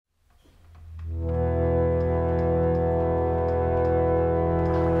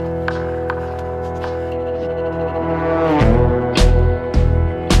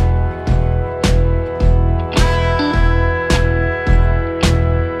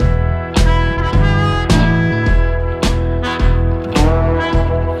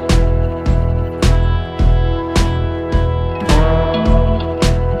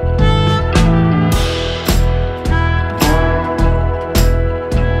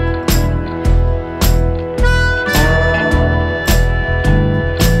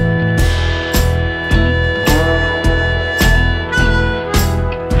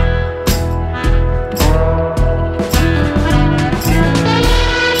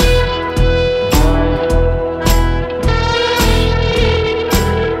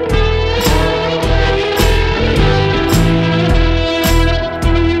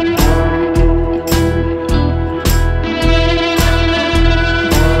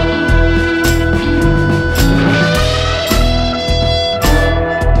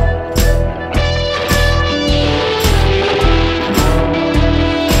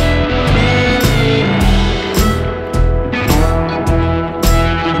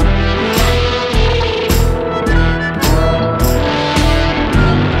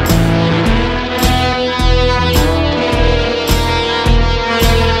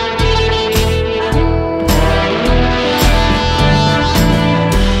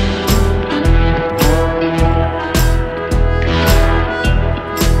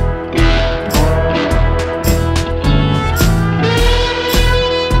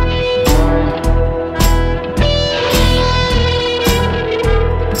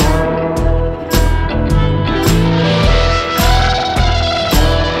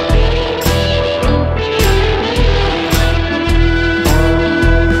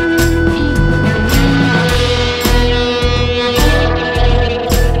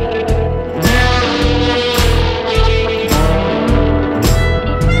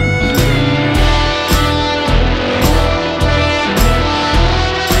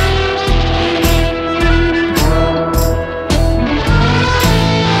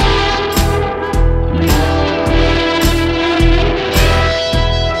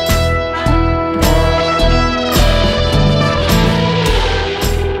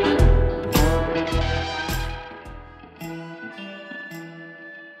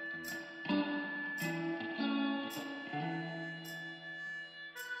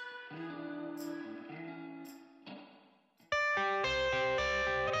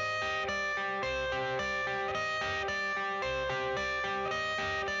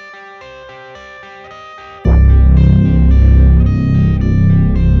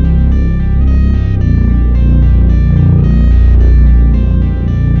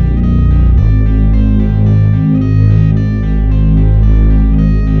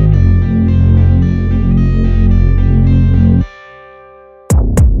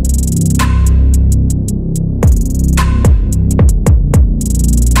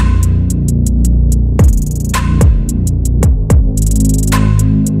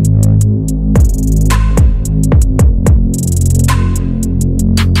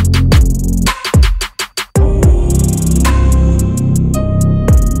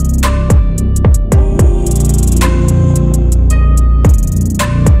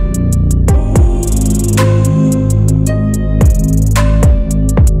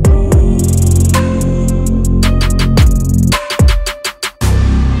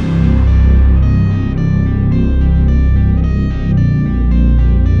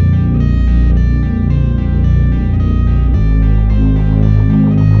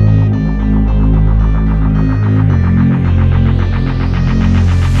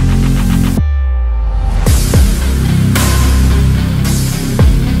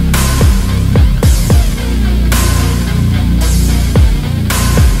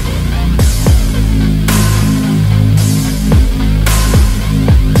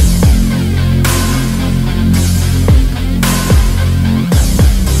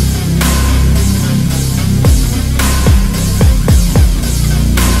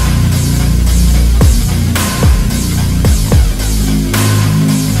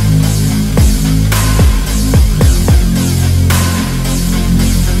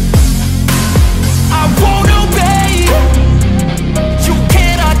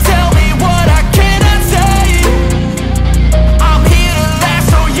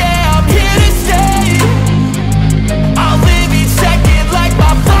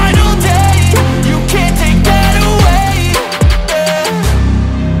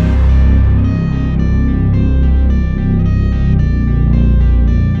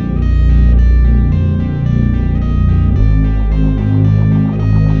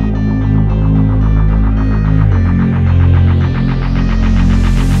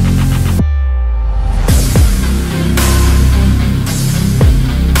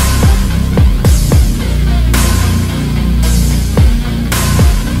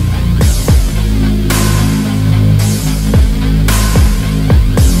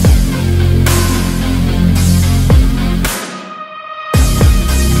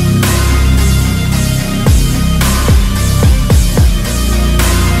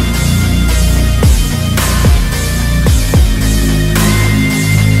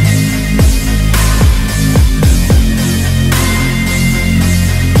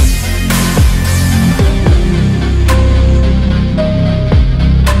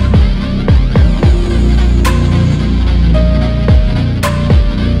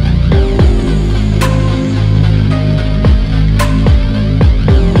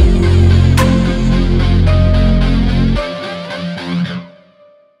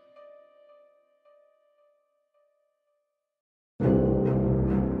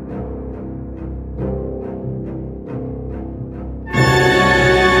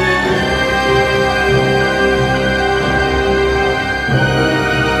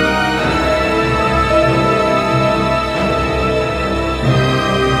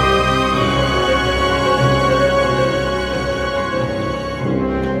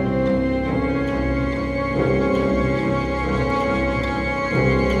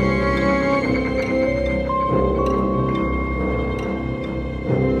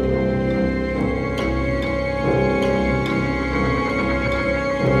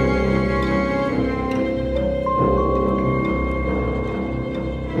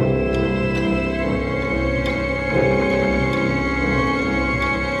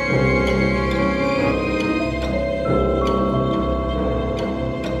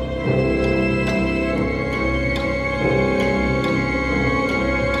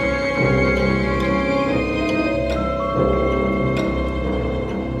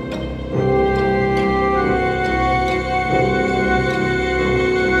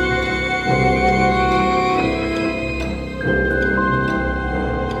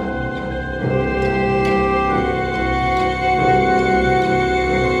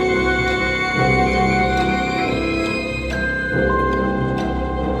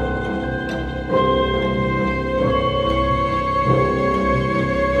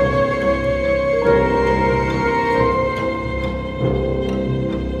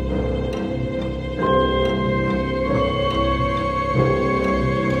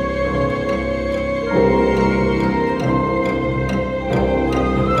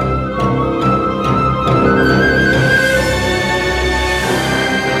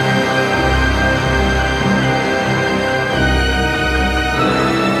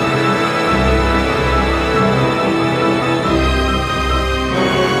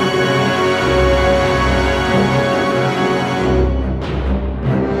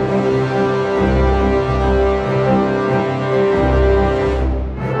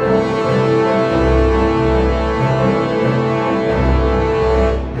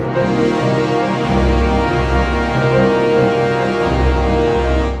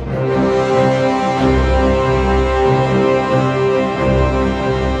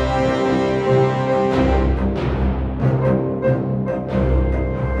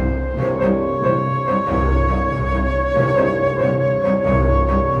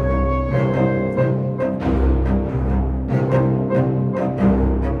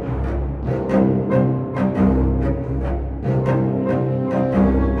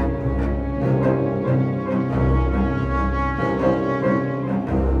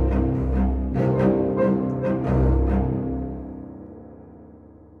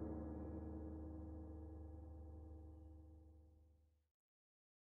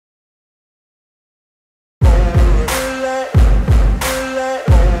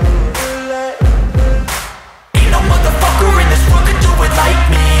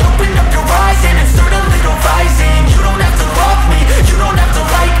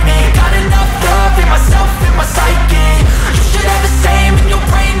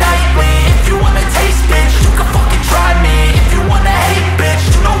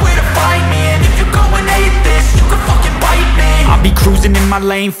my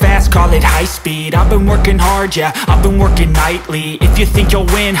lane fast, call it high speed. I've been working hard, yeah, I've been working nightly. If you think you'll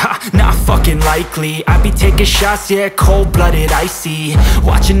win, ha, not fucking likely. I be taking shots, yeah, cold-blooded, icy.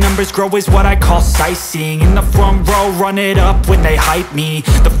 Watching numbers grow is what I call sightseeing. In the front row, run it up when they hype me.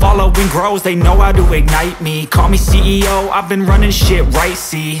 The following grows, they know how to ignite me. Call me CEO, I've been running shit right,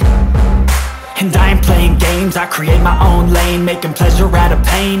 see. And I ain't playing games, I create my own lane, making pleasure out of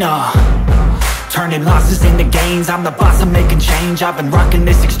pain, turning losses into gains. I'm the boss, I'm making change. I've been rocking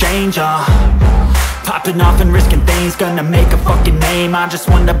this exchange, popping off and risking things. Gonna make a fucking name, I just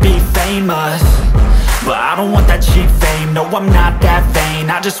wanna be famous. But I don't want that cheap fame, no I'm not that vain.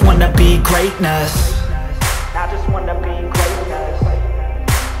 I just wanna be greatness.